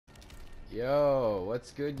Yo,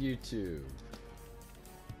 what's good, YouTube?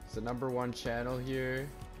 It's the #1 channel here,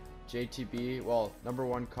 JTB. Well,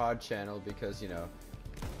 #1 COD channel because, you know,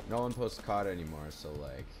 no one posts COD anymore, so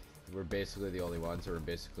like, we're basically the only ones who are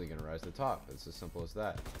basically gonna rise to the top. It's as simple as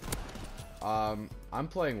that. I'm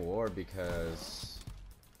playing War because,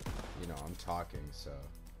 you know, I'm talking, so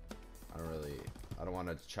I don't want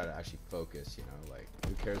to try to actually focus, you know, like,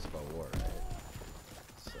 who cares about War, right?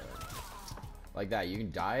 So, like that, you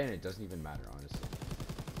can die and it doesn't even matter, honestly.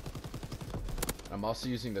 I'm also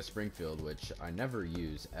using the Springfield, which I never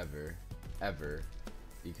use ever,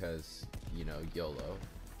 because, you know, YOLO,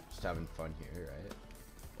 just having fun here, right?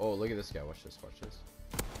 Oh, look at this guy, watch this.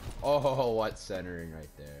 Oh, what centering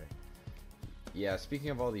right there. Yeah, speaking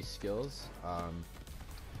of all these skills,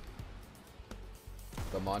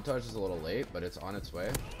 the montage is a little late, but it's on its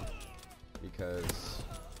way, because,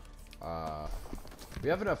 we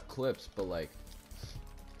have enough clips, but like,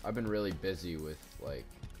 I've been really busy with like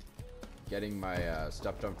getting my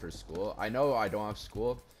stuff done for school. I know I don't have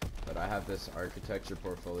school, but I have this architecture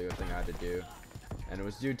portfolio thing I had to do, and it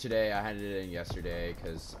was due today. I handed it in yesterday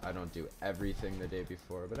because I don't do everything the day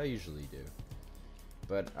before, but I usually do.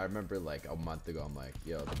 But I remember like a month ago, I'm like,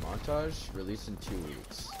 yo, the montage released in 2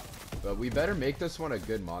 weeks, but we better make this one a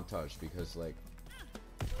good montage because like,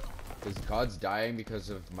 because God's dying because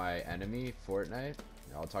of my enemy, Fortnite.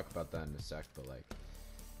 I'll talk about that in a sec, but like,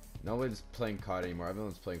 no one's playing COD anymore.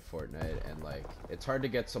 Everyone's playing Fortnite, and like, it's hard to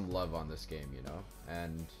get some love on this game, you know?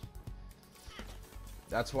 And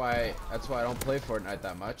that's why I don't play Fortnite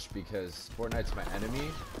that much, because Fortnite's my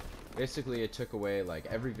enemy. Basically, it took away like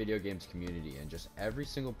every video games community, and just every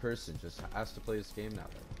single person just has to play this game now.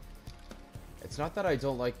 Like, it's not that I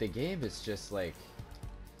don't like the game, it's just like,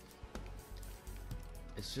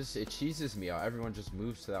 it's just, it cheeses me out. Everyone just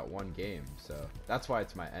moves to that one game, so that's why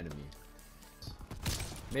it's my enemy.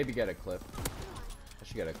 Maybe get a clip. I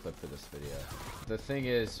should get a clip for this video. The thing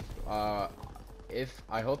is, I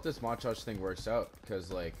hope this montage thing works out,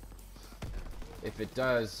 because like, if it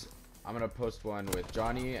does, I'm gonna post one with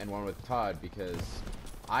Johnny and one with Todd, because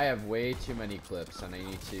I have way too many clips and I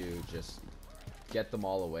need to just get them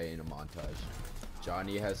all away in a montage.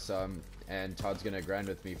 Johnny has some, and Todd's gonna grind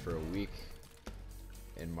with me for a week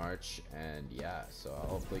in March, and yeah, so I'll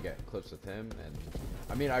hopefully get clips with him. And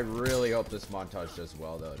I mean, I really hope this montage does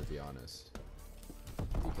well though, to be honest,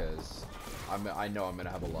 because I know I'm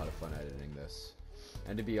gonna have a lot of fun editing this.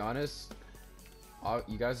 And to be honest,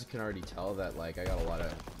 you guys can already tell that like I got a lot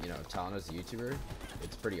of, you know, talent as a YouTuber.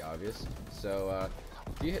 It's pretty obvious. So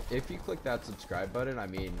if you click that subscribe button, I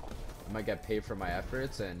mean, I might get paid for my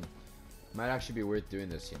efforts, and it might actually be worth doing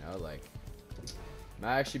this, you know, like,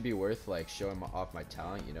 might actually be worth like showing off my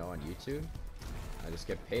talent, you know, on YouTube. I just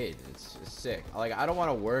get paid. It's sick. Like, I don't want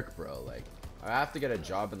to work, bro. Like, I have to get a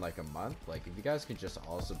job in like a month. Like, if you guys can just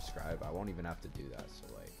all subscribe, I won't even have to do that.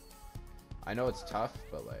 So like, I know it's tough,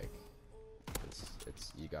 but like,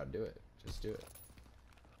 it's you gotta do it. Just do it.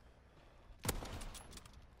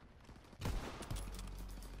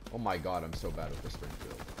 Oh my god, I'm so bad with the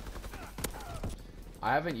Springfield.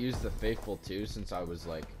 I haven't used the Faithful 2 since I was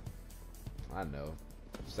like, I don't know,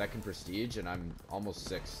 2nd prestige, and I'm almost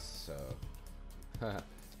 6th, so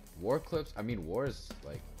War clips, I mean, War is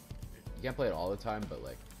like, you can't play it all the time, but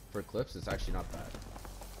like, for clips it's actually not bad.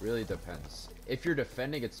 Really depends. If you're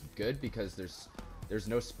defending, it's good because there's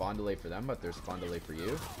no spawn delay for them, but there's spawn delay for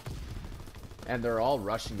you, and they're all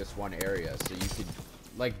rushing this one area, so you could,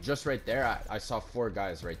 like, just right there, I saw 4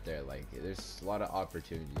 guys right there. Like, there's a lot of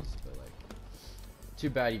opportunities, but like, too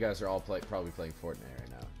bad you guys are all probably playing Fortnite right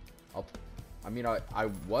now. I mean, I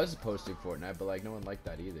was posting Fortnite, but like, no one liked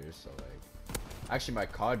that either, so like, actually my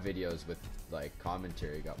COD videos with like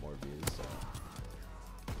commentary got more views, so.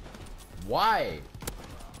 Why?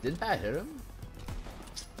 Didn't that hit him?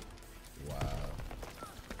 Wow.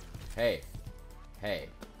 Hey,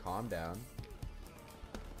 calm down.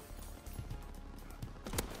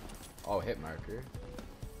 Oh, hit marker.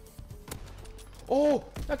 Oh,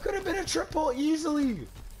 that could have been a triple easily.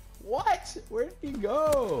 What? Where did he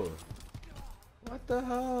go? What the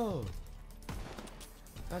hell?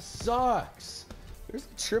 That sucks. There's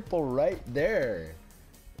a triple right there.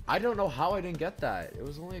 I don't know how I didn't get that. It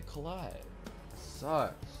was only a collide.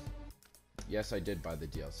 Sucks. Yes, I did buy the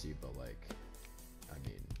DLC, but like, I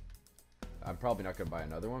mean, I'm probably not gonna buy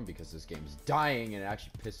another one because this game's dying and it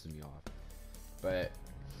actually pisses me off. But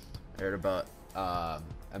I heard about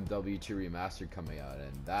MW2 Remastered coming out,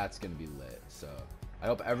 and that's gonna be lit. So I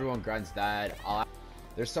hope everyone grinds that.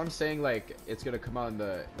 There's some saying like it's gonna come out in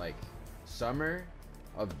the like summer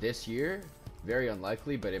of this year. Very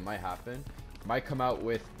unlikely, but it might happen. Might come out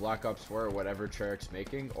with Black Ops 4 or whatever Treyarch's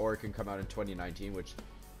making, or it can come out in 2019, which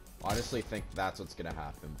honestly think that's what's gonna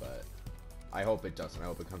happen, but I hope it doesn't. I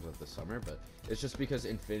hope it comes out this summer, but it's just because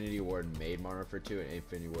Infinity Ward made Modern Warfare 2 and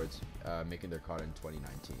Infinity Ward's making their COD in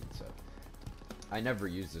 2019, so I never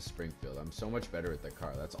used the Springfield. I'm so much better with the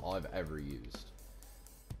car. That's all I've ever used.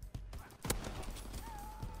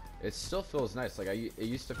 It still feels nice. Like it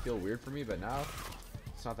used to feel weird for me, but now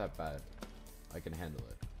it's not that bad. I can handle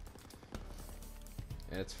it.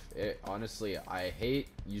 And honestly, I hate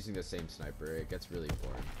using the same sniper. It gets really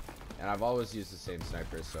boring. And I've always used the same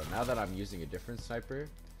sniper, so now that I'm using a different sniper,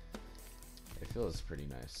 it feels pretty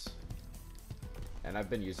nice. And I've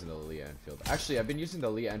been using the Lee Enfield. Actually, I've been using the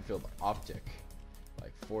Lee Enfield optic.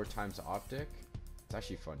 Like 4 times optic. It's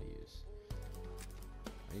actually fun to use.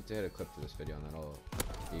 I need to hit a clip for this video and then I'll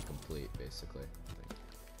be complete, basically.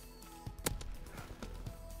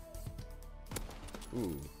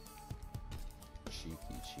 Ooh.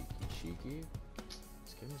 Cheeky.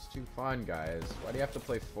 This game is too fun, guys. Why do you have to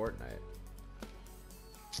play Fortnite?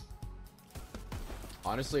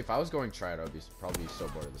 Honestly, if I was going try it, I would be probably so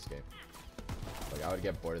bored of this game. Like, I would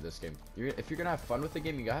get bored of this game. If you're gonna have fun with the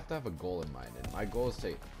game, you have to have a goal in mind. And my goal is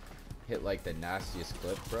to hit, like, the nastiest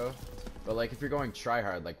clip, bro. But, like, if you're going try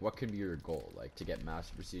hard, like, what could be your goal? Like, to get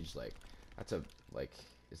Master Prestige, like, that's a, like,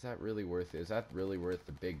 is that really worth it? Is that really worth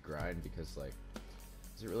the big grind? Because, like,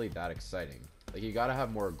 is it really that exciting? Like, you gotta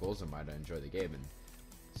have more goals in mind to enjoy the game, and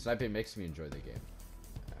sniping makes me enjoy the game.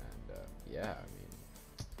 And, yeah, I mean,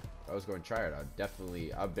 if I was going try it, I've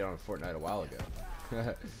been on Fortnite a while ago.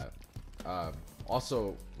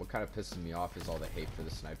 Also, what kind of pisses me off is all the hate for the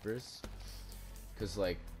snipers. Because,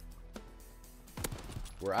 like,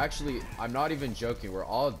 I'm not even joking, we're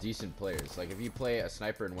all decent players. Like, if you play a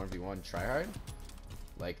sniper in 1v1 tryhard,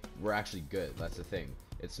 like, we're actually good. That's the thing.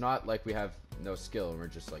 It's not like we have no skill and we're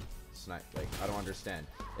just, like, snipe. Like, I don't understand.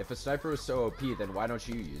 If a sniper was so OP, then why don't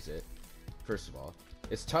you use it? First of all,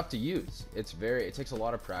 it's tough to use. It takes a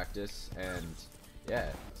lot of practice, and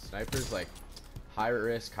yeah, snipers, like, high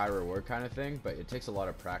risk, high reward kind of thing, but it takes a lot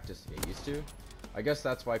of practice to get used to. I guess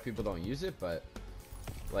that's why people don't use it, but,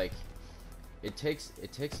 like, it takes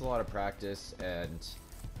a lot of practice, and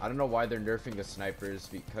I don't know why they're nerfing the snipers,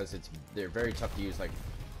 because they're very tough to use. Like,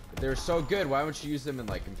 if they're so good, why don't you use them in,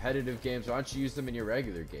 like, competitive games? Why don't you use them in your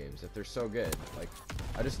regular games if they're so good? Like,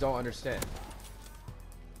 I just don't understand.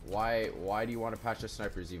 Why do you want to patch the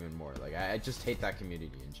snipers even more? Like, I just hate that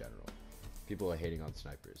community in general. People are hating on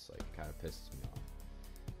snipers, like, kind of pisses me off.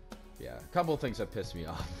 Yeah, a couple of things that piss me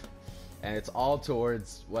off. And it's all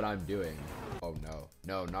towards what I'm doing. Oh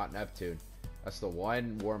no, not Neptune. That's the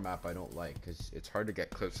one war map I don't like, because it's hard to get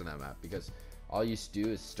clips in that map, because all you do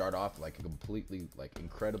is start off like a completely, like,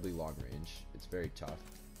 incredibly long range. It's very tough.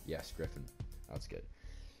 Yes, Griffin. That's good.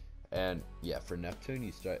 And yeah, for Neptune,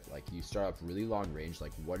 you start off really long range.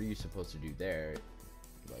 Like, what are you supposed to do there?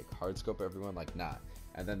 Like, hard scope everyone? Like, nah.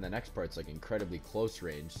 And then the next part's like incredibly close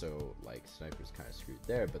range, so like snipers kind of screwed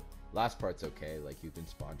there. But last part's okay. Like, you can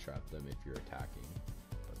spawn trap them if you're attacking,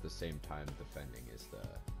 but at the same time, defending is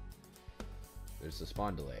there's the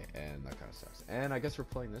spawn delay, and that kind of sucks. And I guess we're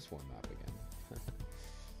playing this one map again.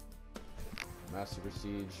 Master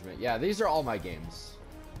Prestige. Yeah, these are all my games.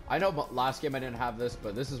 I know last game I didn't have this,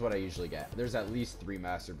 but this is what I usually get. There's at least 3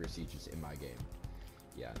 Master Prestiges in my game.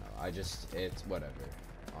 Yeah, no, it's whatever,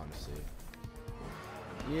 honestly.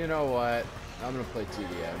 You know what? I'm gonna play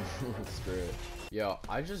TDM. Screw it. Yo,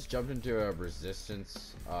 I just jumped into a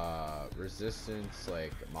resistance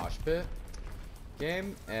like mosh pit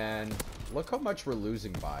game, and look how much we're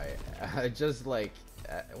losing by. I just, like,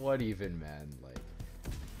 what even, man? Like,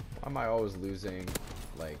 why am I always losing,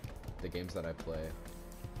 like, the games that I play?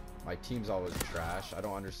 My team's always trash. I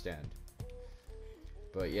don't understand.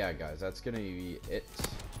 But yeah, guys, that's gonna be it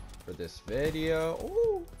for this video.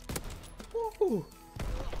 Ooh. Ooh.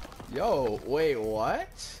 Yo, wait,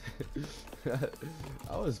 what? that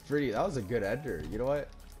was a good ender. You know what?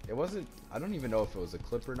 It wasn't, I don't even know if it was a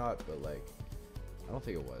clip or not, but, like, I don't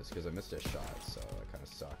think it was, because I missed a shot, so it kind of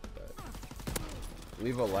sucked. But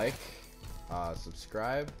leave a like,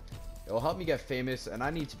 subscribe. It will help me get famous, and I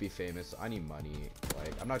need to be famous. I need money.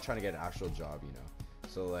 Like, I'm not trying to get an actual job, you know.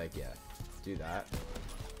 So, like, yeah, do that.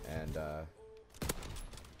 And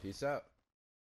peace out.